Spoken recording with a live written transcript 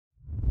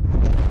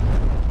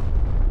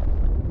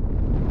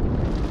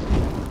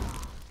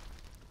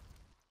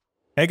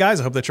Hey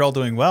guys, I hope that you're all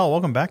doing well.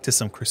 Welcome back to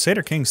some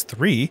Crusader Kings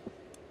III.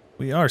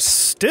 We're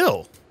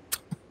still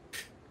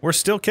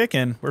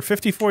kicking. We're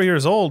 54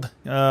 years old.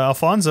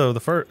 Alfonso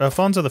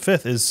V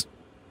is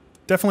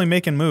definitely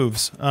making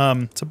moves.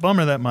 It's a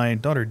bummer that my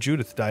daughter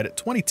Judith died at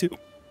 22.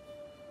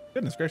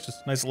 Goodness gracious,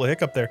 nice little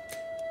hiccup there.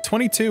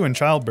 22 in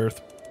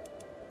childbirth.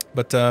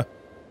 But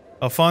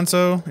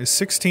Alfonso is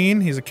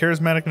 16. He's a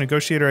charismatic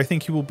negotiator. I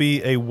think he will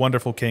be a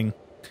wonderful king.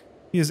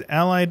 He is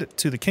allied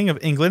to the King of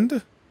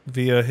England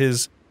via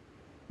his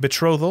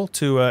betrothal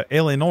to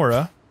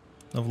Eleonora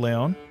of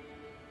León.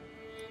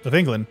 Of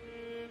England.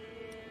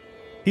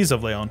 He's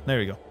of León.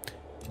 There you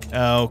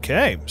go.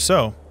 Okay,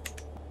 so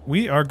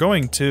we are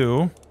going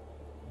to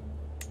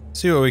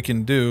see what we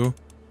can do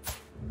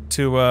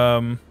to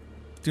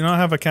do not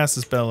have a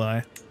Casus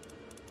Belli.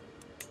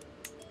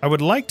 I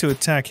would like to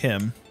attack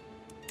him,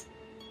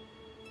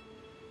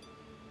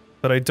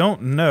 but I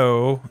don't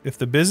know if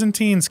the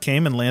Byzantines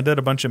came and landed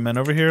a bunch of men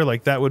over here.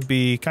 Like, that would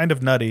be kind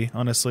of nutty,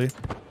 honestly.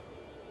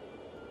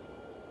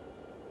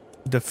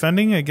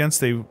 Defending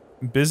against a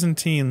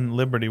Byzantine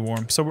Liberty War.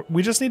 So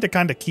we just need to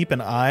kind of keep an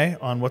eye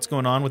on what's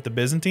going on with the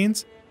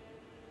Byzantines.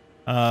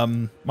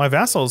 My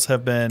vassals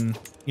have been,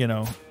 you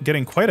know,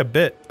 getting quite a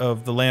bit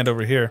of the land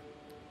over here.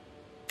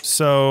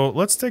 So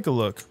let's take a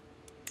look.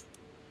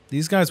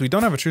 These guys, we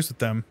don't have a truce with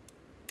them.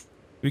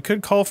 We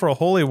could call for a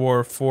holy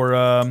war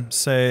for,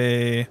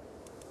 say,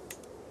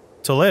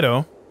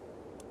 Toledo.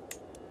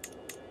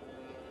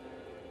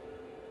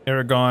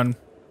 Aragon.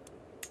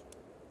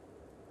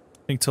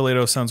 I think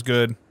Toledo sounds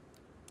good.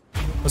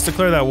 Let's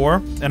declare that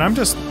war. And I'm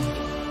just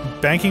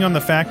banking on the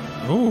fact...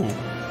 Ooh.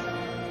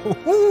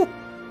 Ooh.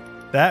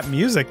 That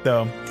music,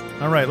 though.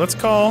 Alright, let's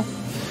call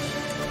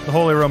the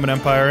Holy Roman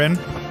Empire in.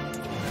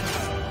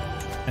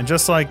 And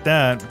just like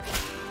that,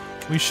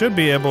 we should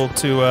be able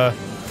to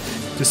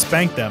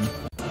spank them.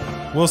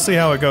 We'll see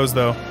how it goes,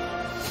 though.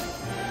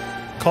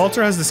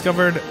 Coulter has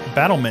discovered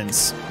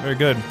battlements. Very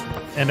good.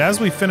 And as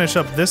we finish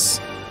up this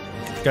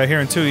guy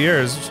here in 2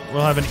 years,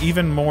 we'll have an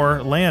even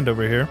more land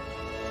over here.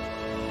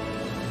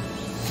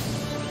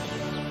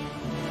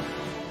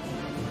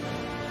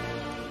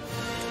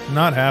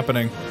 Not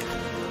happening.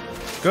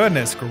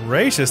 Goodness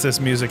gracious,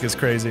 this music is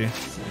crazy.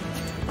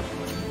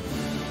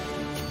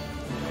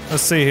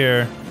 Let's see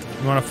here.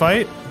 You want to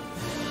fight?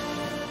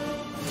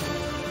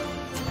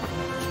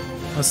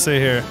 Let's see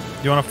here.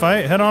 You want to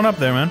fight? Head on up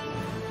there, man.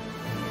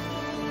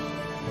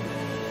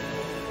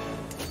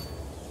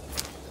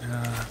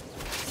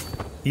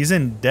 He's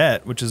in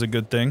debt, which is a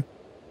good thing.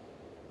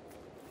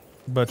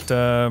 But,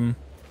 don't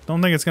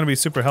think it's going to be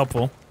super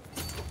helpful.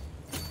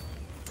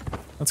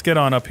 Let's get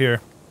on up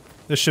here.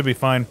 This should be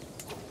fine.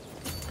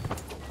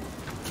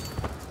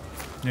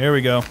 There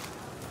we go.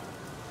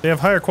 They have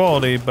higher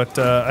quality, but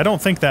I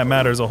don't think that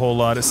matters a whole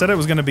lot. It said it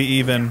was going to be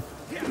even.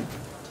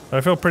 But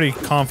I feel pretty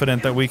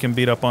confident that we can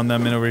beat up on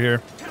them in over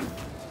here.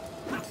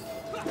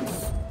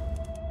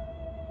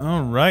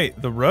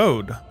 Alright, the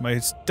road. My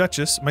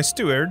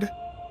steward,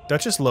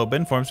 Duchess Loba,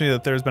 informs me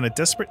that there has been a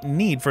desperate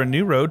need for a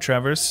new road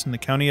traverse in the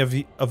county of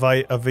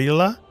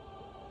Avila.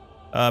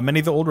 Many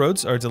of the old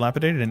roads are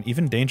dilapidated and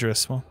even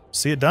dangerous. Well,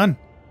 see it done.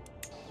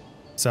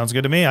 Sounds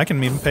good to me. I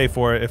can even pay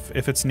for it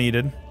if it's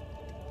needed.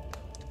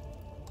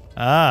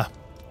 Ah.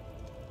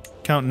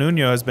 Count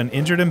Nuno has been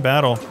injured in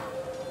battle.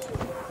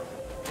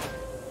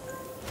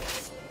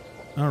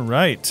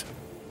 Alright.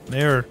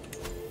 There.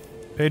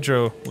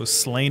 Pedro was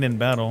slain in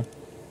battle.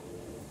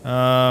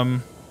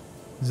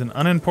 He's an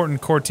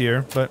unimportant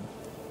courtier, but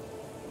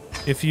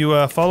if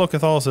you follow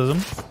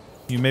Catholicism,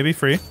 you may be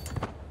free.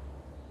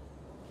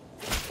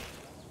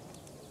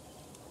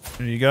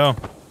 There you go.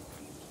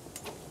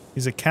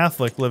 He's a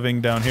Catholic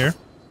living down here.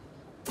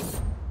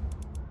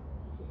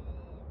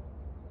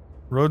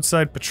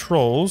 Roadside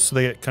patrols, so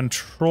they get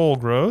control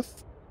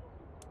growth.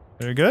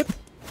 Very good.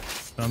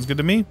 Sounds good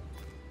to me.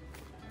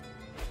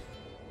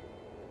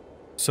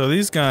 So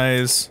these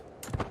guys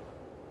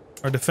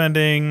are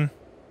defending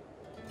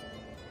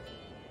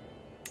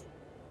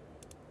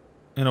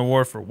in a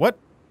war for what?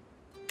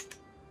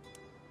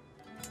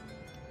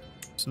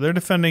 So they're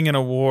defending in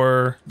a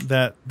war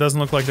that doesn't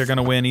look like they're going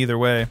to win either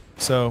way.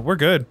 So we're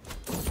good.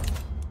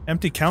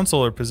 Empty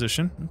counselor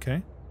position.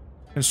 Okay.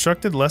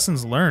 Constructed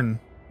lessons learned.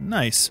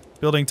 Nice.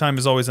 Building time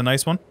is always a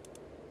nice one.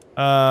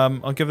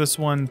 I'll give this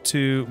one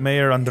to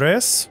Mayor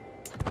Andres.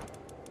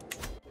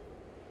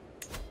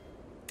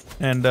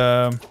 And,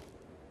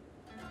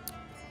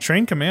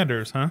 train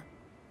commanders, huh?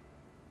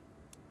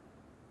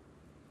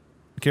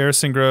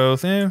 Garrison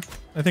growth, I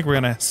think we're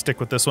gonna stick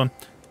with this one.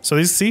 So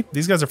these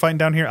guys are fighting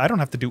down here. I don't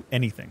have to do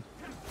anything.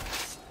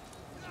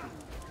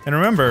 And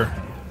remember,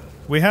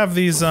 we have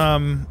these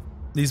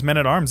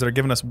men-at-arms that are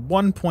giving us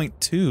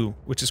 1.2,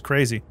 which is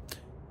crazy.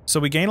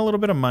 So we gain a little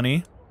bit of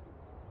money.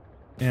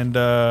 And,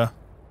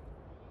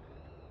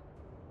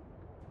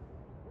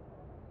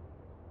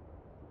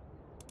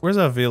 where's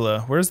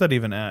Avila? Where's that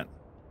even at?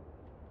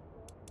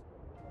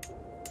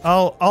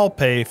 I'll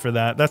pay for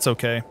that. That's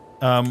okay.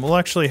 We'll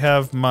actually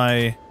have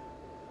my...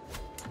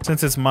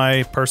 Since it's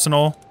my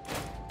personal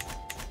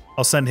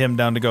I'll send him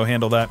down to go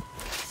handle that.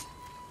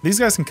 These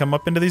guys can come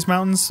up into these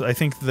mountains. I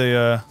think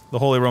the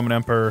Holy Roman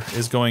Emperor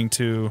is going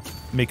to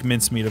make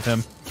mincemeat of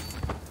him.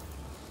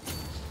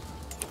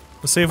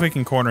 Let's see if we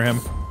can corner him.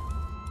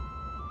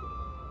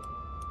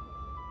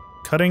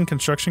 Cutting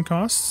construction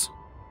costs.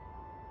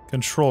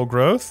 Control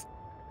growth.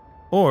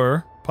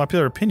 Or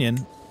popular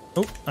opinion.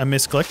 Oh, I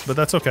misclicked, but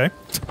that's okay.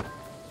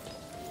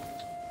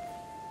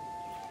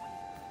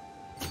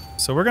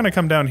 So we're gonna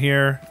come down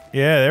here.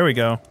 Yeah, there we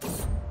go.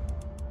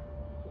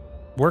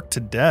 Work to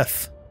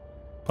death.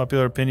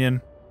 Popular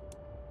opinion.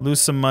 Lose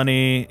some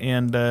money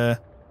and nah,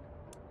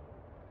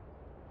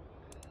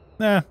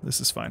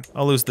 this is fine.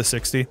 I'll lose the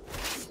 60.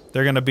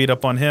 They're gonna beat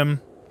up on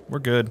him. We're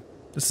good.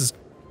 This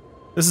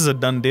is a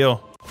done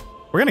deal.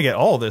 We're gonna get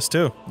all of this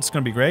too. It's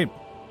gonna be great.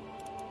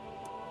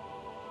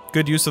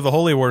 Good use of the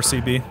Holy War,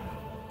 CB.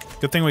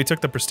 Good thing we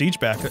took the prestige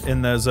back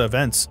in those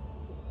events.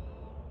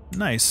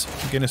 Nice.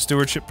 Getting a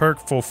stewardship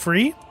perk for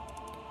free.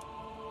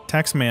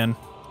 Taxman.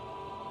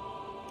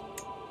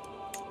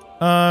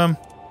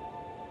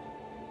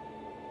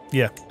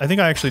 Yeah, I think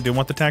I actually do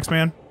want the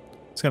taxman.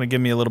 It's gonna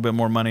give me a little bit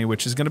more money,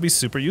 which is gonna be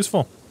super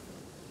useful.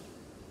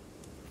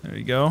 There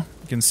you go.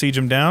 You can siege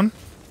him down.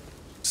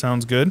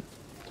 Sounds good.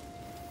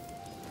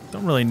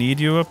 Don't really need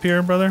you up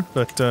here, brother,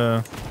 but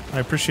I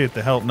appreciate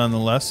the help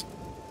nonetheless.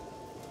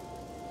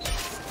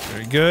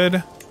 Very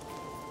good.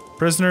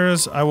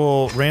 Prisoners, I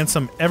will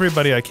ransom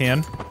everybody I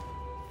can.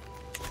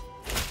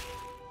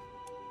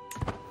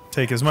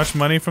 Take as much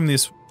money from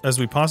these as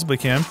we possibly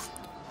can.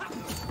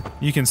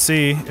 You can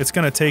see it's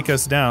going to take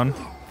us down.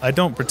 I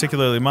don't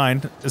particularly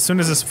mind. As soon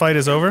as this fight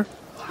is over,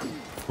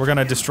 we're going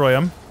to destroy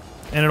them.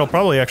 And it'll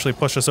probably actually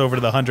push us over to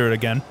the 100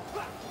 again.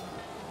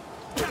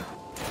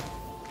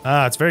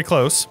 Ah, it's very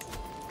close.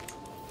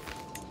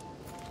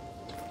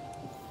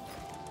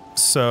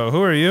 So,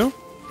 who are you?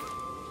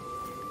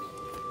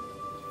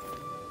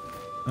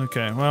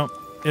 Okay, well,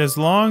 as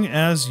long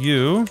as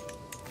you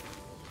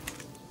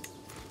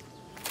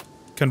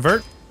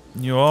convert,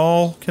 you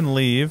all can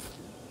leave.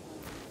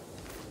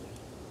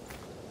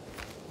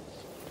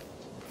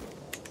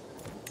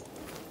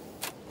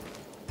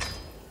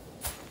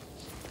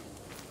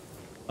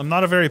 I'm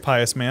not a very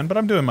pious man, but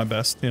I'm doing my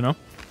best, you know?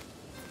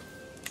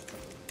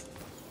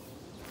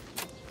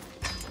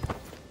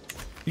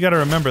 You gotta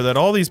remember that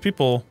all these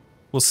people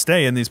will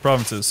stay in these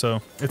provinces,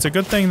 so it's a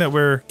good thing that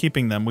we're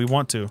keeping them. We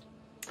want to.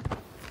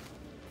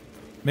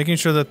 Making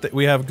sure that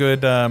we have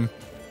good,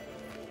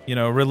 you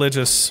know,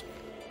 religious...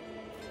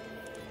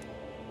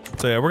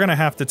 So yeah, we're gonna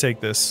have to take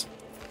this.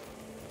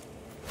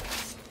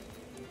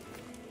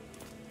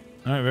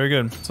 Alright, very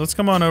good. So let's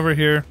come on over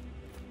here.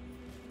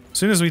 As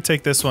soon as we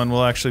take this one,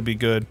 we'll actually be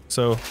good.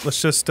 So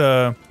let's just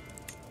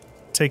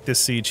take this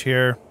siege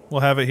here.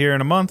 We'll have it here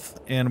in a month,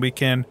 and we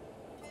can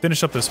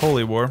finish up this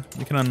holy war.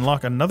 We can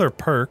unlock another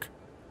perk.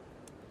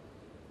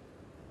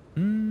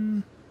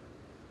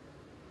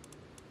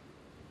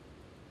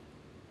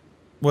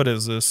 What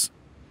is this?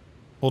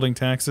 Holding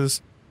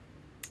taxes?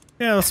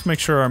 Yeah, let's make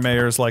sure our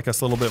mayors like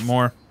us a little bit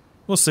more.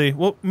 We'll see.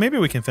 Well, maybe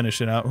we can finish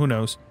it out. Who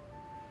knows?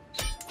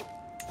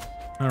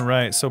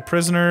 Alright, so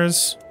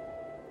prisoners...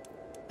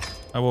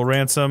 I will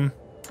ransom.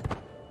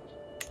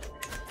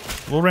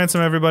 We'll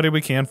ransom everybody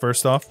we can,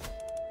 first off.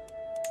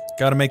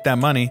 Gotta make that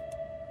money.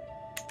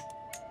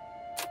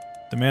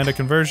 Demand a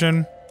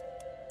conversion.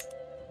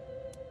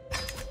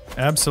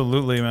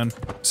 Absolutely, man.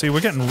 See,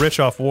 we're getting rich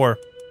off war.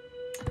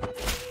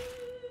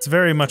 It's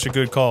very much a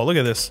good call. Look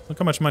at this. Look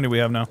how much money we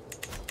have now.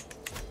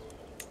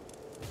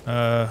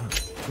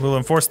 We'll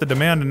enforce the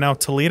demand, and now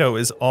Toledo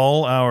is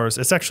all ours.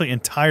 It's actually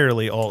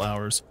entirely all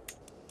ours.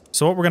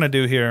 So what we're gonna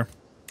do here...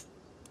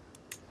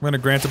 We're going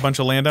to grant a bunch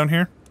of land down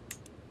here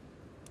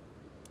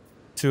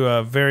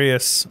to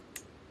various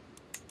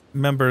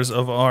members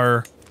of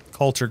our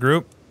culture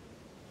group.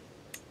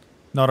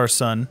 Not our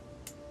son.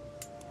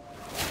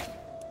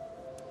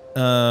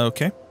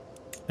 Okay.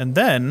 And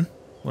then,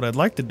 what I'd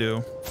like to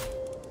do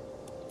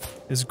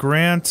is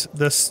grant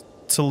this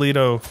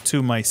Toledo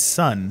to my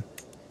son.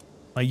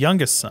 My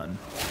youngest son.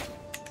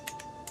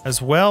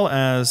 As well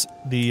as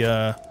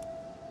the,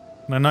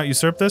 Can I not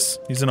usurp this?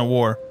 He's in a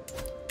war.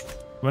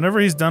 Whenever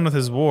he's done with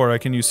his war, I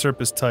can usurp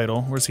his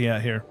title. Where's he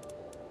at here?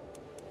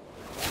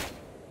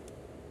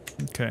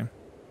 Okay.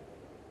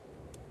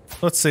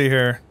 Let's see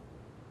here.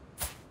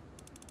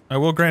 I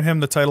will grant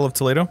him the title of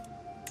Toledo.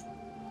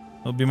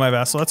 He'll be my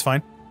vassal, that's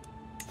fine.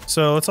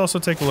 So let's also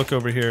take a look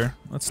over here.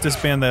 Let's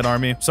disband that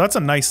army. So that's a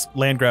nice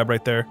land grab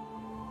right there.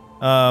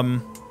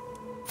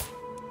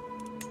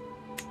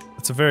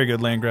 It's a very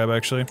good land grab,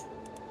 actually.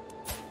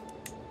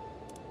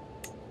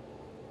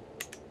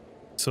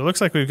 So it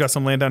looks like we've got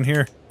some land down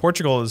here.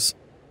 Portugal is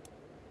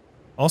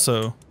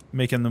also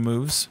making the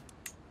moves.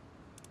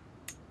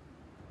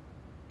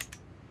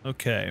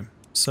 Okay,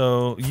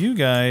 so you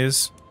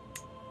guys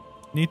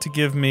need to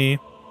give me...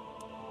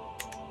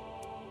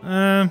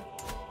 I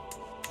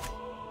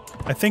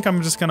think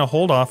I'm just gonna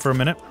hold off for a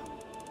minute.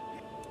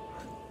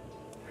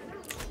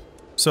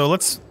 So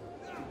let's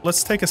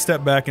take a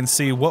step back and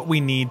see what we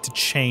need to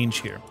change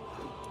here.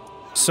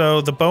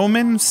 So the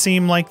bowmen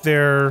seem like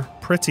they're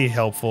pretty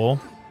helpful.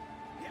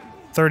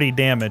 30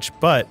 damage,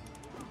 but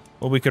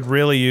what we could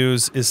really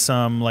use is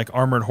some like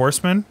armored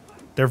horsemen.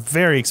 They're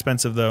very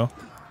expensive though.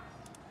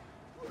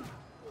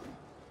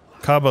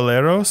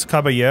 Caballeros.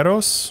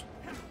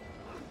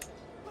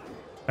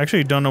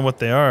 Actually, don't know what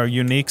they are.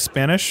 Unique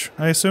Spanish,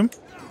 I assume.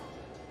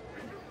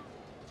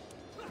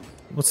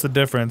 What's the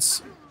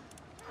difference?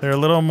 They're a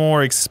little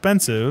more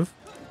expensive.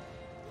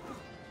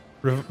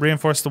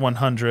 Reinforce the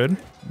 100.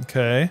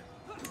 Okay.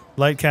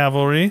 Light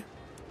cavalry.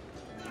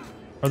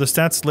 Are the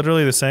stats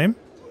literally the same?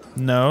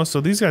 No, so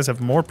these guys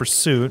have more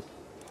pursuit.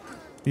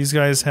 These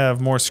guys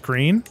have more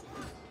screen.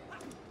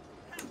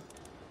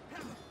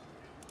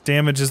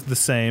 Damage is the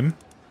same.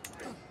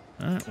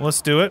 Alright,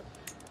 let's do it.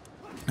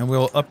 And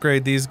we'll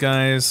upgrade these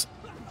guys.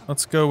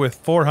 Let's go with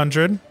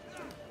 400.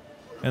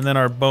 And then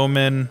our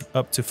bowmen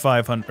up to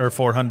 500 or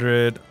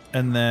 400.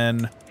 And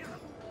then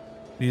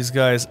these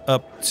guys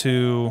up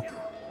to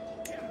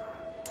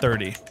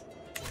 30.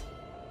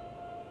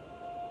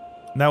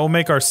 And that will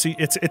make our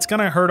it's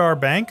gonna hurt our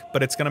bank,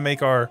 but it's gonna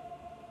make our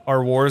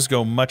wars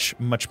go much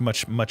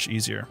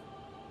easier.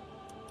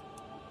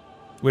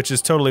 Which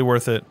is totally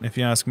worth it, if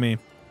you ask me.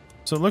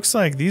 So it looks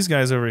like these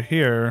guys over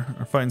here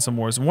are fighting some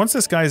wars. Once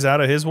this guy's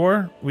out of his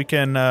war, we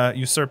can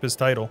usurp his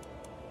title.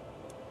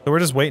 So we're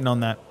just waiting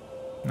on that.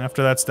 And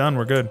after that's done,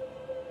 we're good.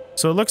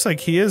 So it looks like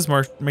he is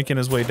making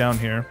his way down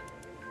here.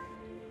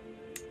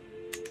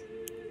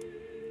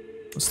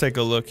 Let's take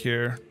a look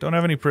here. Don't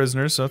have any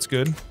prisoners, so that's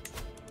good.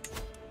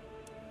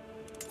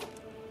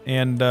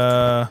 And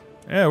yeah,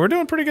 we're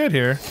doing pretty good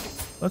here.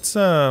 Let's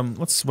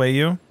sway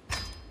you.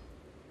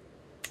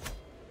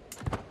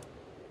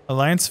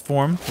 Alliance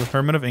formed with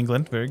Herman of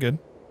England. Very good.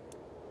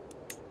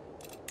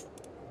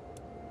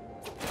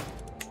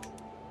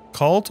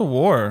 Call to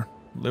war.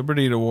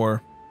 Liberty to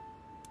war.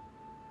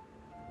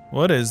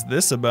 What is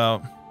this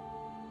about?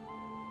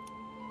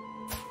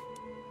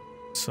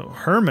 So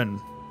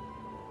Herman,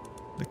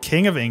 the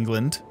King of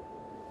England,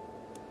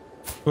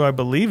 who I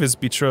believe is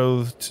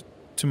betrothed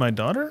to my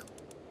daughter?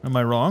 Am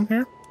I wrong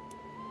here?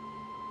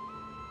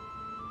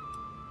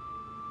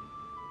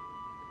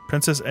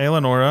 Princess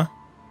Eleonora,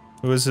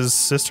 who is his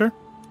sister?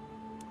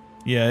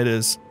 Yeah, it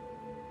is.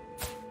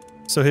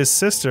 So his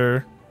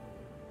sister...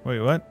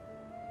 Wait, what?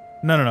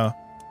 No.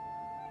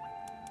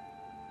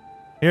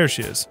 Here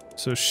she is.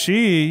 So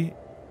she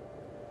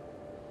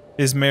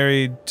is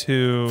married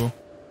to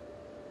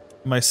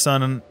my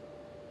son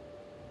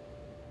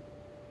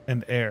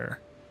and heir.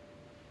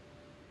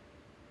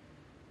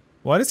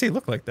 Why does he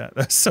look like that?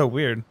 That's so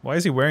weird. Why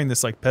is he wearing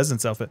this like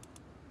peasant's outfit?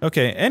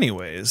 Okay,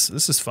 anyways,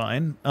 this is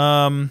fine. Who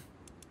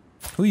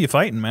are you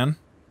fighting, man?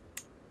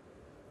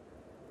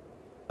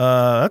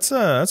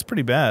 That's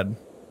pretty bad.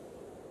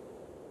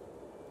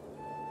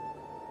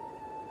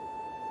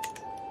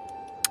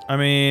 I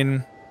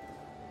mean,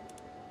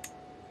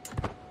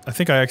 I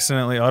think I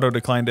accidentally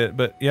auto-declined it,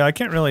 but yeah, I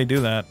can't really do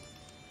that.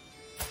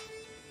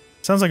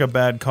 Sounds like a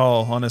bad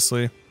call,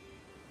 honestly.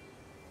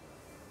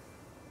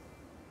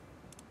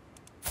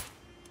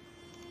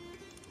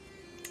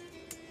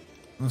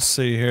 Let's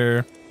see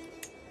here.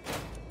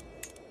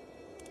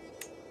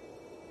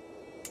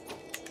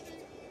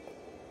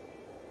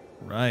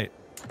 Right.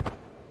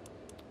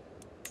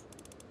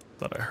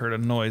 Thought I heard a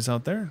noise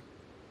out there.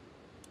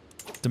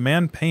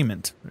 Demand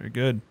payment. Very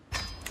good.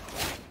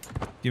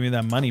 Give me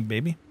that money,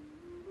 baby.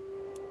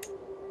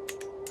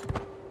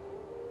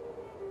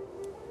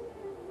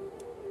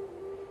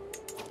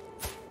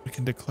 We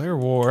can declare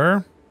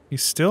war.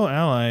 He's still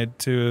allied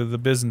to the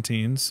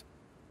Byzantines.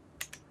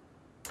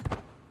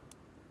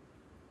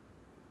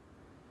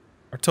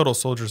 Our total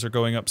soldiers are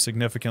going up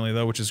significantly,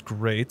 though, which is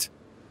great.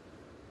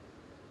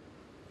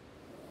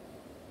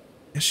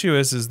 Issue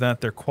is that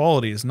their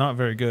quality is not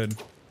very good.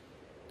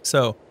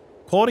 So,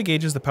 quality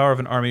gauges the power of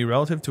an army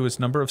relative to its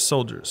number of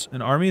soldiers.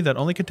 An army that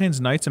only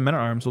contains knights and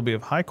men-at-arms will be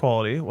of high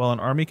quality, while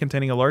an army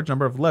containing a large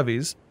number of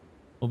levies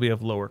will be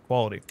of lower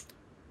quality.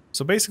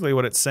 So basically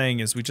what it's saying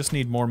is we just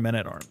need more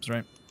men-at-arms,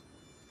 right?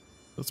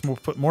 Let's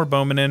put more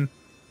bowmen in.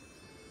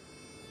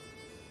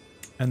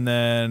 And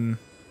then...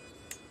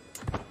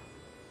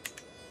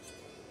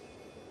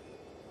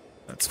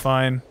 That's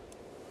fine.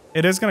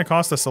 It is going to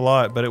cost us a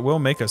lot, but it will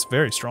make us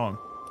very strong.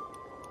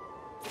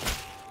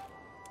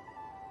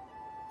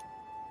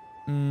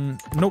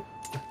 Nope.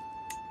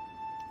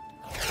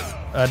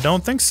 I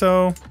don't think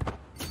so.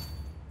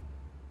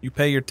 You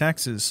pay your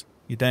taxes,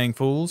 you dang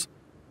fools.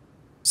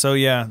 So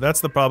yeah, that's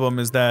the problem,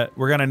 is that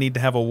we're going to need to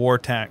have a war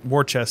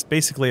chest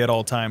basically at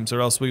all times, or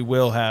else we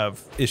will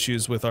have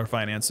issues with our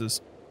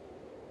finances.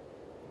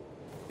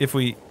 If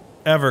we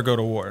ever go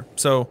to war.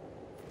 So...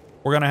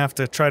 we're gonna have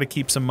to try to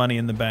keep some money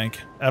in the bank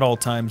at all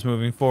times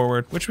moving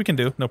forward, which we can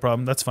do, no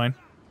problem, that's fine.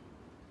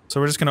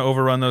 So we're just gonna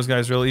overrun those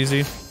guys real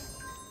easy.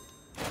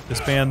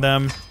 Disband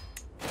them.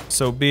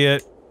 So be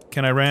it.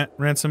 Can I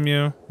ransom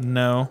you?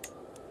 No.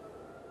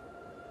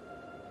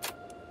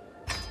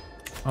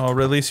 I'll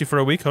release you for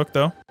a week hook,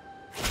 though.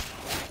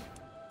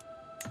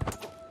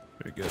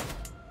 Very good.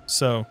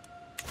 So,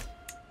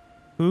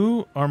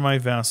 Who are my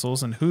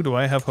vassals and who do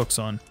I have hooks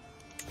on?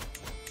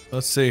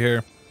 Let's see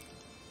here.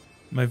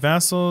 My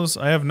vassals,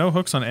 I have no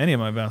hooks on any of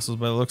my vassals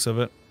by the looks of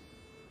it.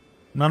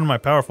 None of my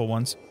powerful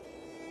ones.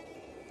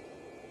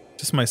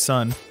 Just my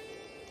son.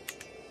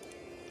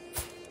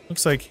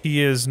 Looks like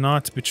he is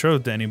not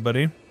betrothed to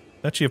anybody.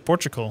 Duchy of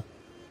Portugal.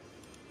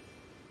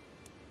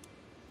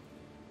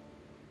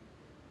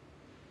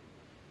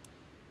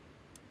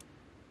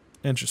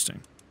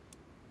 Interesting.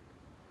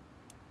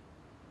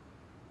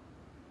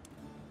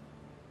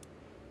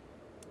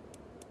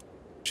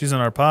 She's in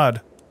our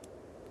pod.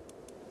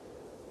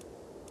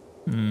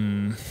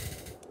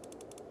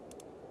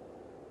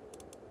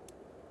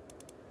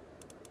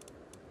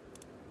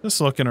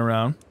 Just looking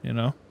around, you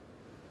know.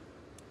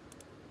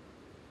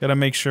 Gotta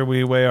make sure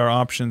we weigh our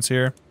options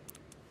here.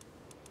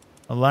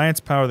 Alliance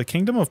power, the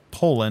Kingdom of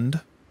Poland.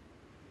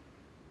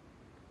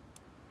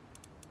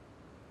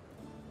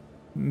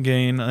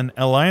 Gain an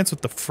alliance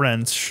with the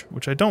French,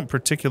 which I don't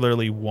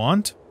particularly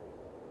want.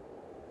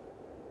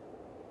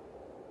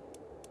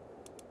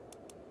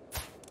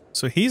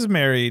 So he's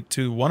married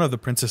to one of the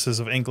princesses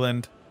of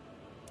England.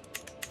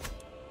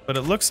 But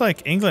it looks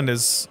like England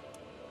is...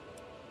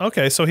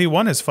 Okay, so he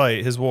won his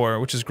fight, his war,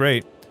 which is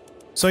great.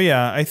 So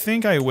yeah, I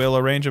think I will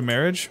arrange a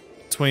marriage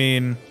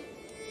between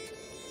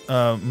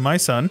my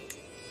son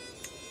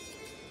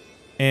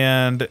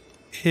and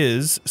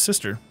his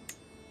sister.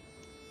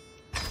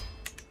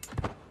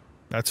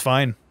 That's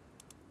fine.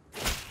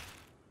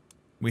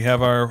 We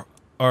have our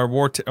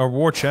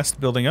war chest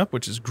building up,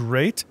 which is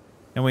great.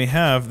 And we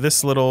have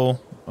this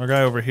little... Our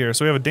guy over here.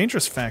 So we have a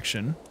dangerous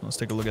faction. Let's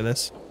take a look at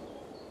this.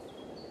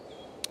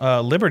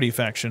 Liberty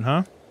faction,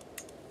 huh?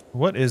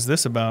 What is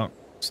this about?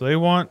 So they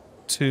want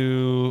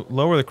to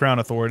lower the crown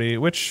authority,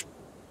 which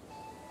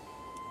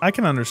I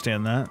can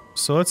understand that.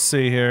 So let's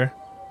see here.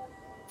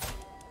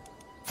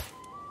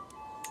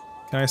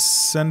 Can I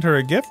send her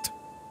a gift?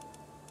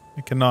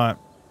 I cannot.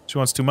 She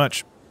wants too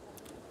much.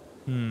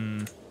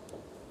 Am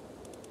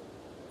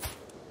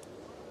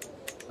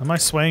I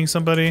swaying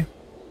somebody?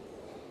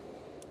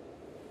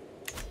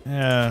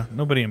 Yeah,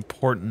 nobody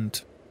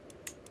important.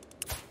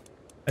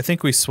 I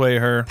think we sway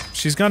her.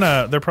 She's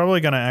gonna... They're probably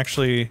gonna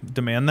actually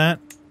demand that.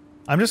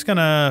 I'm just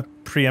gonna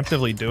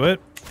preemptively do it.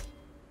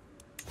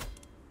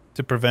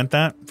 To prevent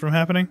that from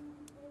happening.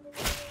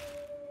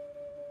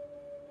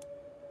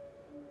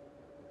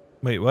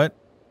 Wait, what?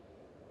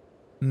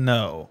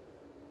 No.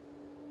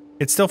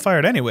 It's still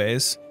fired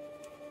anyways.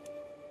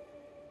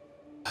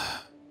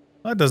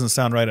 That doesn't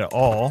sound right at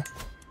all.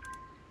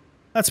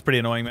 That's pretty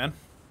annoying, man.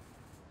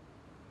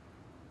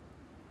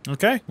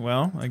 Okay,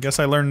 well, I guess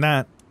I learned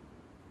that.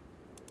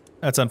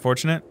 That's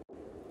unfortunate.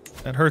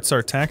 That hurts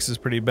our taxes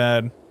pretty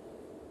bad.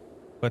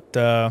 But,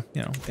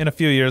 you know, in a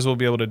few years we'll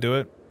be able to do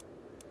it.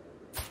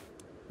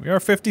 We are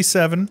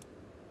 57.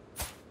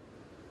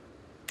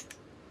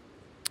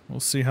 We'll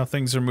see how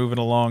things are moving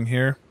along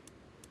here.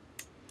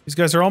 These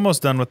guys are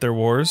almost done with their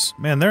wars.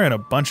 Man, they're in a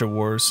bunch of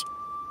wars.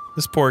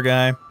 This poor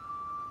guy.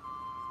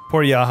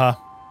 Poor Yaha.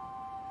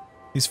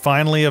 He's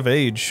finally of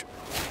age.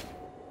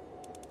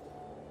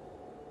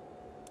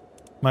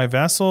 My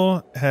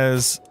vassal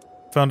has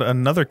found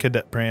another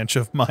cadet branch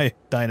of my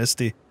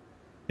dynasty.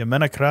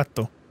 Jimena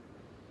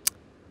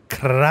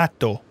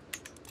Krato.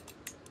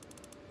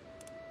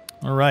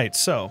 Alright,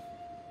 so.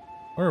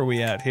 Where are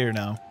we at here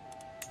now?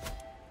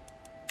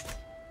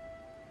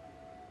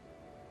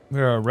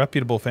 We're a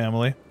reputable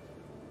family.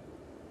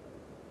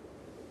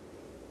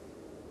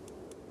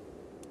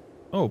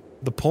 Oh,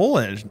 the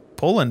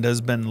Poland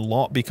has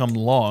been become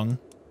long.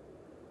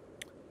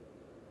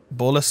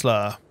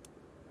 Boleslav.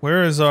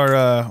 Where's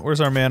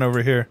our man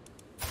over here?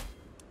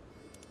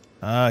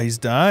 Ah, he's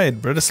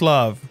died.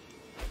 Britislav.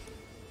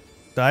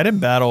 Died in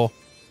battle.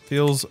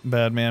 Feels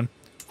bad, man.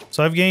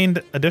 So I've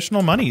gained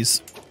additional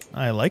monies.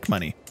 I like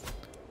money.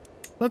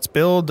 Let's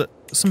build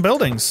some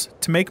buildings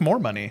to make more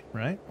money,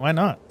 right? Why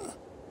not?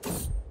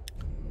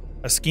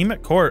 A scheme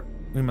at court.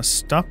 We must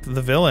stop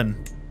the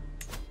villain.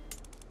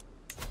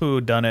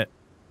 Who done it?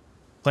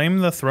 Claim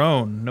the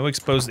throne. No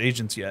exposed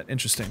agents yet.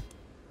 Interesting.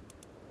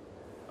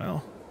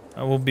 Well,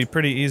 it will be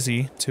pretty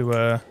easy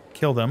to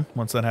kill them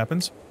once that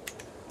happens.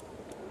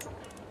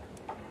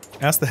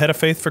 Ask the head of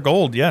faith for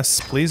gold.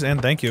 Yes, please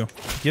and thank you.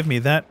 Give me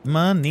that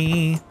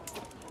money.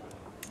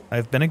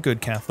 I've been a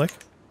good Catholic.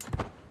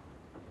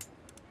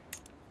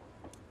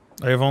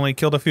 I have only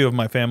killed a few of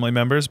my family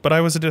members, but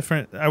I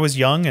was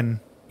young and,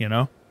 you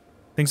know,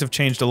 things have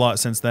changed a lot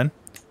since then.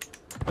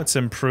 Let's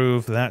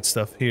improve that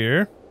stuff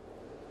here.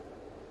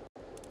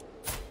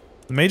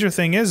 The major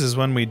thing is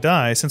when we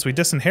die, since we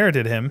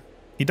disinherited him,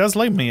 he does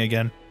like me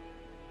again.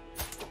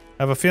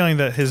 I have a feeling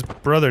that his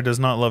brother does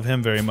not love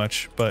him very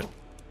much, but...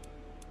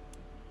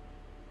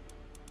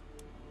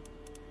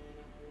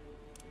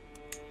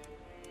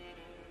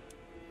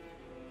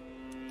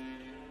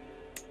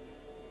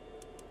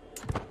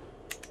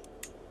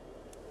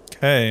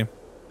 Okay.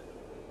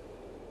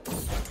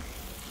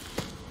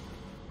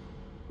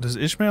 Does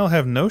Ishmael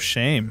have no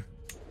shame?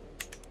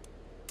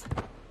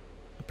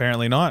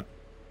 Apparently not.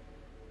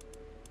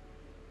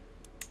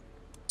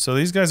 So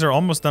these guys are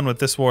almost done with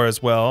this war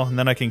as well, and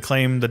then I can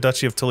claim the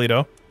Duchy of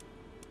Toledo.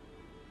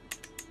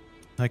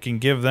 I can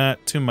give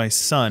that to my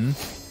son.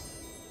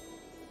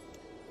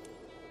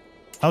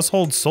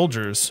 Household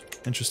soldiers.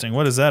 Interesting.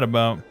 What is that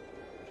about?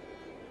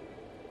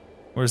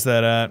 Where's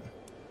that at?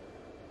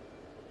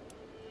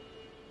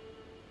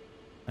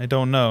 I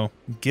don't know.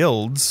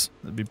 Guilds.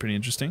 That'd be pretty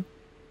interesting.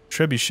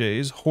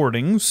 Trebuchets.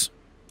 Hoardings.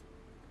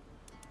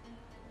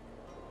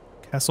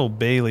 Castle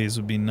Baileys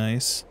would be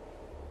nice.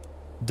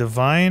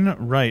 Divine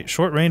Right.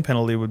 Short reign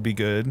penalty would be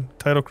good.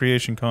 Title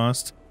creation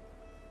cost.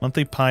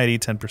 Monthly piety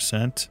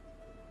 10%.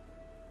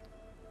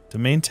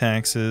 Domain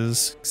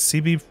taxes.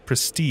 CB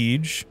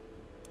prestige.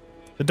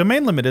 The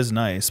domain limit is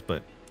nice,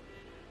 but...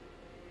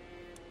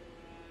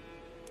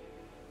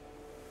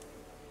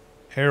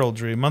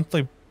 Heraldry.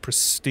 Monthly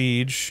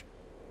prestige.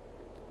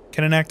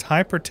 Can enact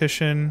high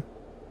partition.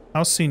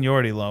 House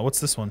seniority law. What's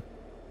this one?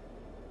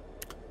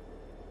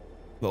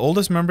 The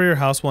oldest member of your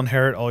house will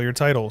inherit all your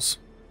titles.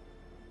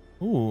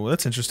 Ooh,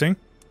 that's interesting.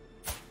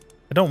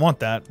 I don't want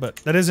that, but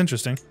that is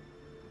interesting.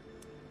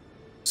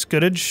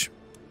 Scutage.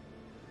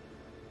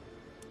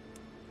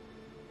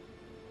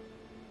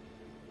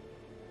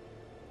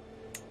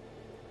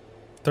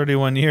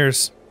 "31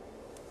 years.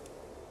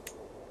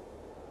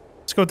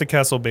 Let's go with the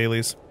Castle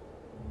Baileys.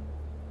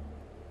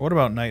 What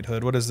about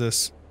knighthood? What is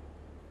this?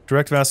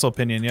 Direct vassal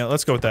opinion. Yeah,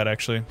 let's go with that,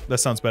 actually. That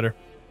sounds better.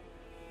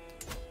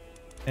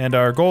 And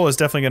our goal is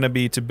definitely going to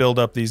be to build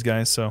up these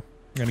guys, so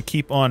we're going to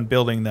keep on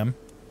building them.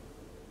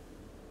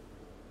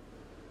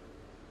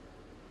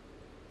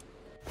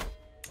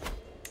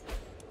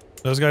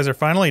 Those guys are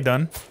finally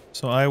done,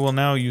 so I will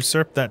now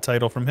usurp that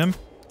title from him.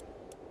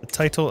 The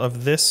title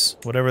of this,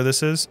 whatever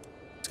this is,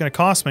 it's going to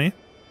cost me,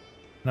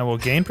 and I will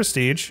gain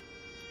prestige,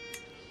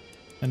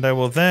 and I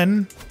will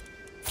then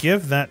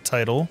give that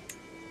title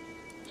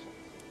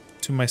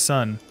to my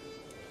son.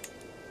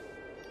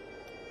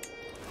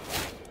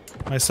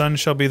 My son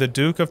shall be the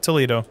Duke of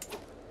Toledo.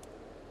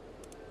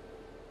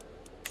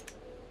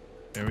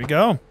 There we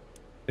go.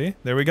 See?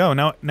 There we go.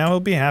 Now he'll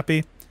be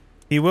happy.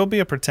 He will be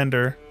a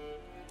pretender.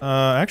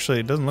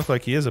 Actually, it doesn't look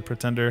like he is a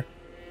pretender.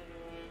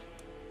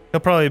 He'll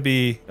probably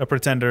be a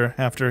pretender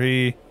after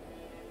he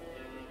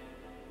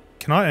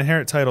cannot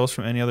inherit titles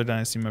from any other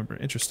dynasty member.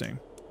 Interesting.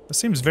 That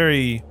seems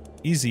very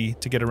easy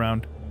to get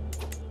around.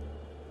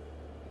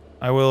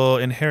 I will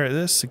inherit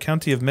this, the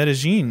County of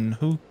Medellin.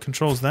 Who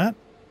controls that?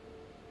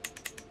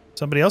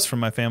 Somebody else from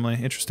my family.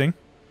 Interesting.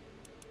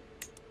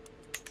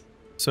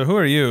 So who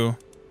are you?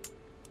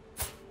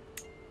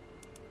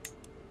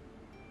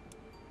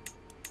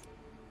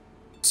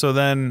 So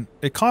then,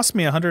 it cost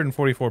me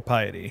 144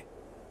 piety.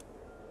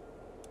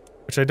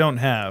 Which I don't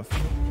have.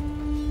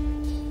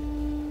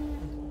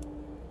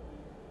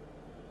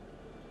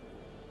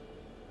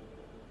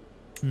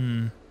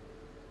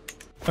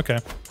 Okay.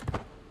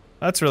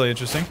 That's really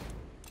interesting.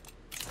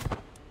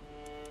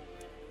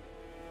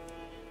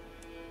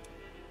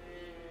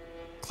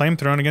 Claim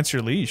throne against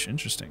your liege.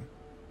 Interesting.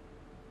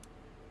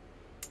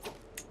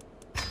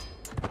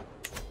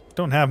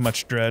 Don't have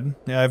much dread.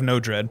 Yeah, I have no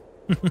dread.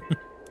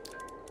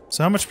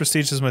 So how much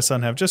prestige does my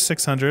son have? Just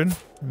 600.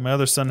 My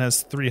other son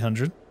has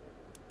 300.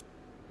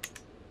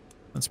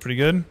 That's pretty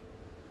good.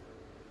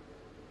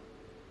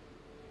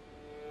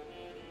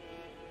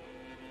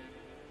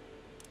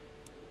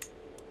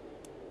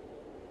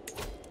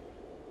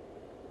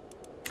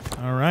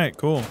 Alright,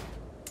 cool.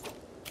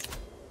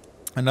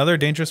 Another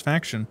dangerous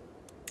faction.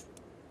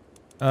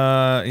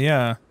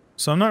 Yeah.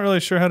 So I'm not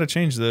really sure how to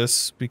change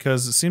this,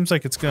 because it seems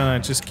like it's gonna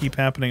just keep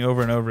happening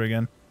over and over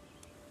again.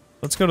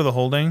 Let's go to the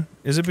holding.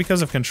 Is it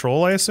because of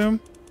control, I assume?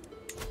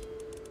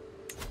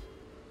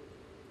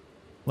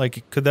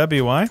 Like, could that be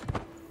why?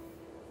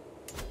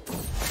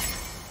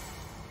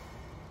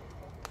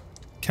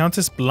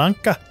 Countess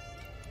Blanca.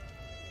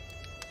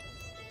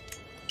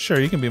 Sure,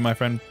 you can be my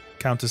friend,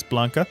 Countess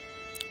Blanca.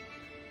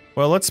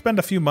 Well, let's spend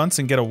a few months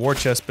and get a war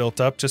chest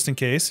built up, just in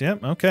case.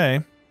 Yep,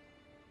 okay.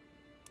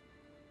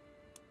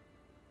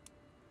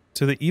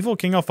 To the evil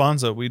King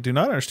Alfonso, we do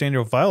not understand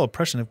your vile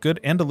oppression of good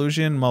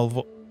Andalusian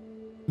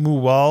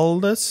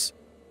Muwaldas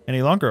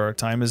any longer. Our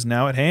time is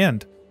now at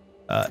hand.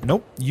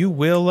 Nope. You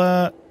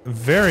will,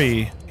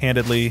 very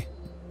handedly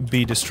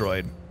be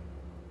destroyed.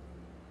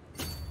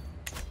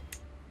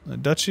 The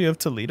Duchy of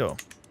Toledo.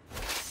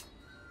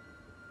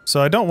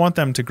 So I don't want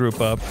them to group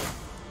up.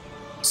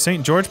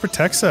 St. George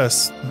protects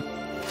us.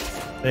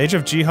 The age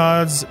of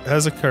jihads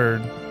has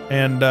occurred.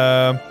 And,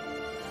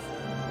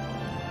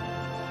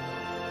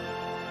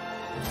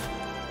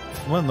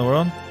 what in the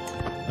world?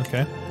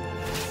 Okay.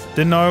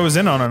 Didn't know I was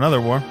in on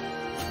another war.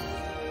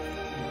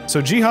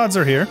 So jihads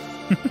are here.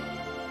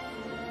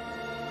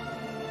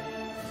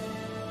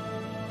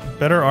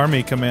 Better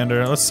army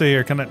commander. Let's see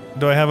here.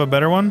 Do I have a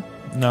better one?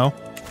 No.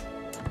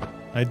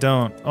 I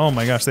don't. Oh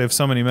my gosh, they have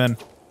so many men.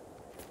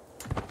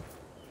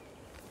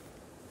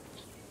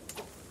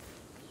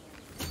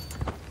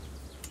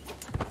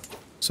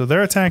 So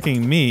they're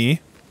attacking me.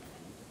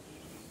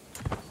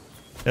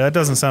 Yeah, that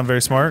doesn't sound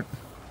very smart.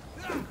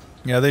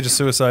 Yeah, they just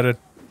suicided.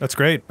 That's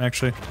great,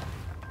 actually.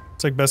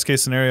 It's like best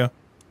case scenario.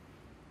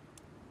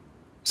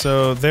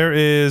 So there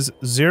is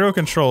 0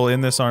 control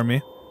in this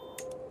army.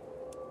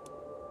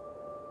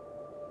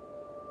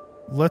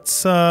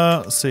 Let's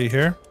see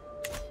here.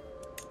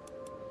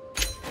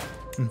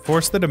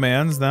 Enforce the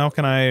demands. Now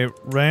can I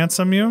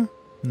ransom you?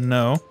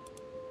 No.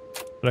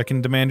 But I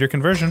can demand your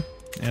conversion.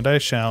 And I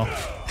shall.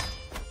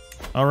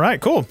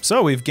 Alright, cool.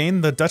 So we've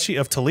gained the Duchy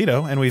of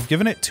Toledo, and we've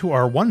given it to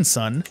our one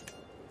son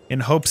in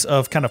hopes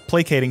of kind of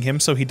placating him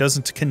so he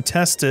doesn't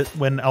contest it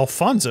when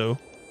Alfonso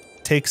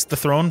takes the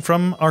throne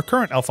from our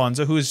current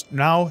Alfonso, who is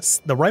now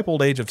the ripe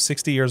old age of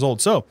 60 years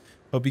old. So,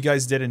 hope you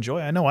guys did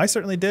enjoy. I know I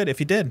certainly did. If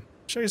you did,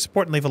 show your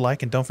support and leave a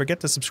like, and don't forget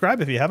to subscribe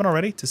if you haven't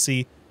already to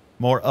see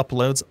more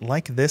uploads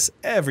like this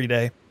every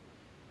day.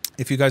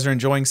 If you guys are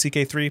enjoying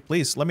CK3,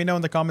 please let me know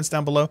in the comments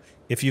down below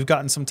if you've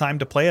gotten some time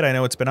to play it. I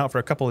know it's been out for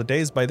a couple of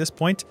days by this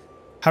point.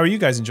 How are you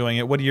guys enjoying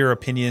it? What are your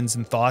opinions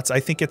and thoughts? I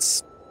think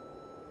it's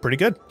pretty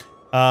good.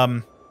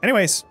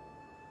 Anyways,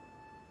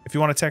 if you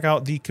want to check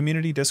out the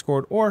community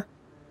Discord or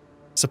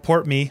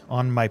support me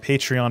on my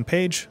Patreon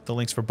page, the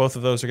links for both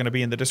of those are going to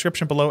be in the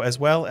description below, as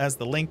well as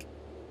the link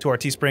to our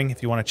Teespring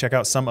if you want to check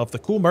out some of the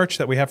cool merch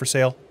that we have for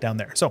sale down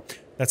there. So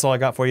that's all I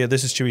got for you.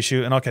 This is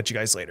Chewyshoot, and I'll catch you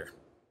guys later.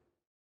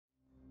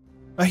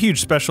 A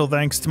huge special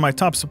thanks to my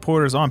top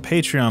supporters on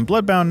Patreon: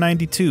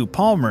 Bloodbound92,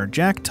 Palmer,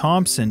 Jack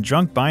Thompson,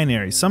 Drunk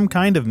Binary, Some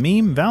Kind of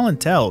Meme,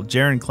 Valentel,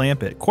 Jaren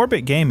Clampett,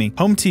 Corbett Gaming,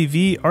 Home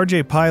TV,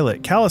 RJ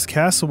Pilot, Callus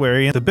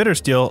Cassowary, The Bitter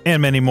Steel,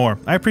 and many more.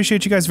 I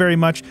appreciate you guys very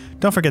much.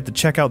 Don't forget to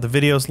check out the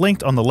videos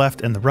linked on the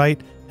left and the right,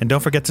 and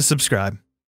don't forget to subscribe.